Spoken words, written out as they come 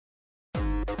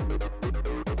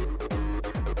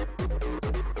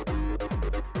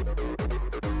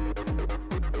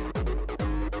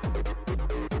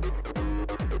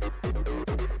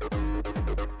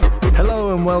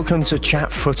Hello and welcome to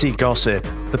Chat Footy Gossip,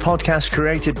 the podcast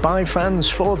created by fans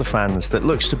for the fans that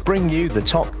looks to bring you the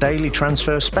top daily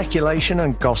transfer speculation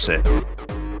and gossip.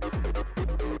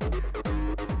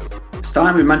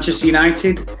 Starting with Manchester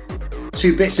United,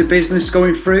 two bits of business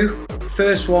going through.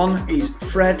 First one is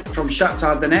Fred from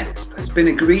Shakhtar Donetsk has been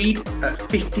agreed at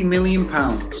 £50 million.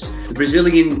 The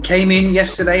Brazilian came in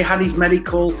yesterday, had his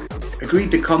medical, agreed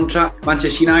the contract.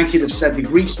 Manchester United have said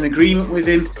they've reached an agreement with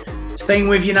him. Staying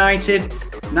with United,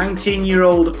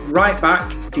 19-year-old right back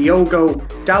Diogo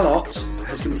Dalot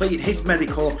has completed his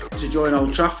medical to join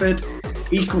Old Trafford.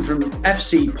 He's come from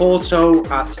FC Porto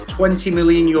at €20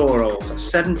 million. That's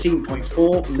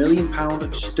 £17.4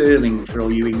 million sterling for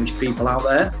all you English people out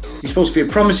there. He's supposed to be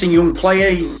a promising young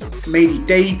player. He made his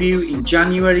debut in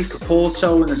January for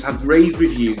Porto and has had rave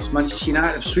reviews. Manchester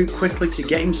United have swooped quickly to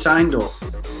get him signed up.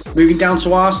 Moving down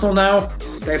to Arsenal now,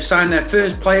 they've signed their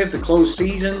first player of the closed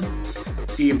season.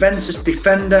 The Juventus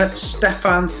defender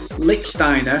Stefan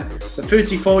Lichtsteiner, the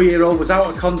 34-year-old, was out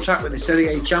of contract with the Serie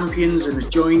A champions and has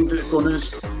joined the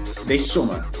Gunners this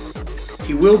summer.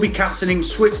 He will be captaining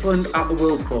Switzerland at the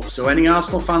World Cup, so any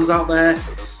Arsenal fans out there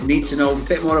need to know a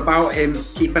bit more about him.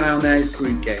 Keep an eye on their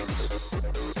group games.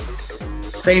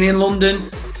 Staying in London,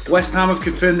 West Ham have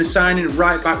confirmed the signing of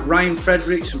right-back Ryan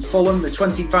Fredericks from Fulham. The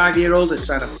 25-year-old has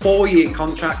signed a 4-year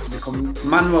contract to become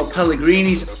Manuel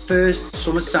Pellegrini's first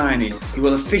summer signing. He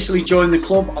will officially join the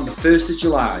club on the 1st of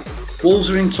July.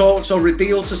 Wolves are in talks or a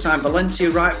deal to sign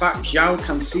Valencia right-back João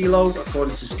Cancelo,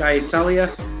 according to Sky Italia.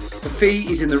 The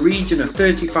fee is in the region of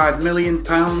 £35 million,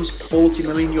 €40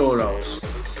 million.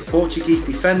 Portuguese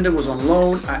defender was on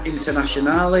loan at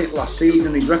Internazionale last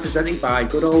season. He's represented by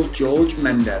good old Jorge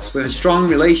Mendes, with a strong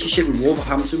relationship with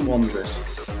Wolverhampton Wanderers.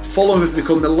 Fulham have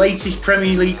become the latest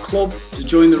Premier League club to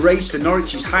join the race for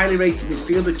Norwich's highly rated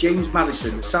midfielder James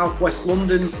Maddison. The South West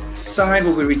London side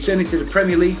will be returning to the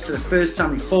Premier League for the first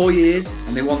time in 4 years,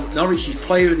 and they want Norwich's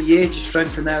Player of the Year to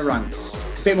strengthen their ranks.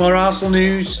 A bit more Arsenal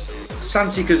news.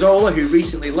 Santi Cazorla, who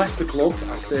recently left the club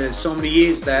after so many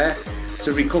years there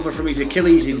to recover from his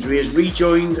Achilles injury, has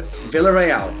rejoined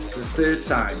Villarreal for the third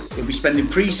time. He'll be spending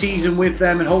pre-season with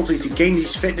them, and hopefully if he gains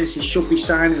his fitness, he should be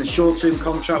signing a short-term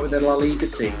contract with the La Liga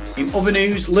team. In other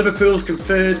news, Liverpool's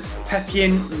conferred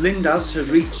Pepin Lindas has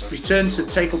returned to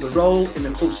take up the role in the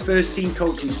club's first-team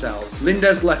coaching cell.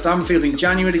 Lindas left Anfield in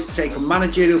January to take a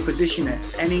managerial position at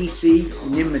NEC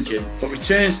Nijmegen, but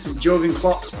returns to Jurgen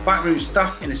Klopp's backroom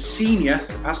staff in a senior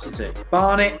capacity.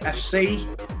 Barnet FC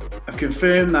have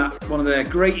confirmed that one of their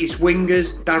greatest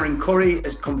wingers, Darren Curry,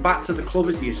 has come back to the club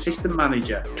as the assistant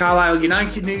manager. Carlisle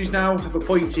United news now have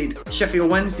appointed Sheffield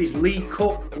Wednesday's League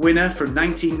Cup winner from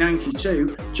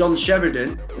 1992, John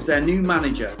Sheridan, as their new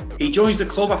manager. He joins the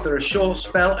club after a short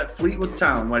spell at Fleetwood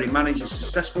Town, where he managed a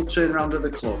successful turnaround of the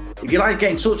club. If you'd like to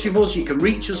get in touch with us, you can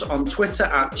reach us on Twitter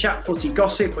at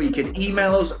ChatFootyGossip, or you can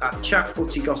email us at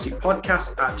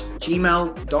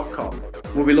chatfootygossippodcast@gmail.com.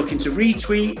 We'll be looking to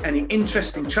retweet any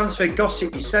interesting transfer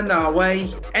gossip you send our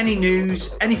way. Any news,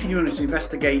 anything you want us to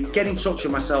investigate, get in touch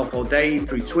with myself or Dave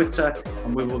through Twitter,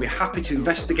 and we will be happy to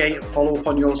investigate and follow up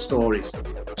on your stories.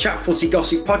 Chat Footy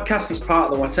Gossip Podcast is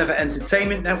part of the Whatever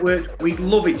Entertainment Network. We'd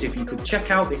love it if you could check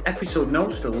out the episode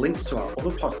notes for the links to our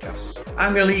other podcasts.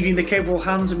 I'm going to leave you in the capable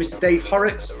hands of Mr. Dave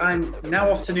Horrocks. I'm now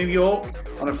off to New York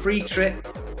on a free trip.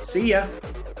 See ya.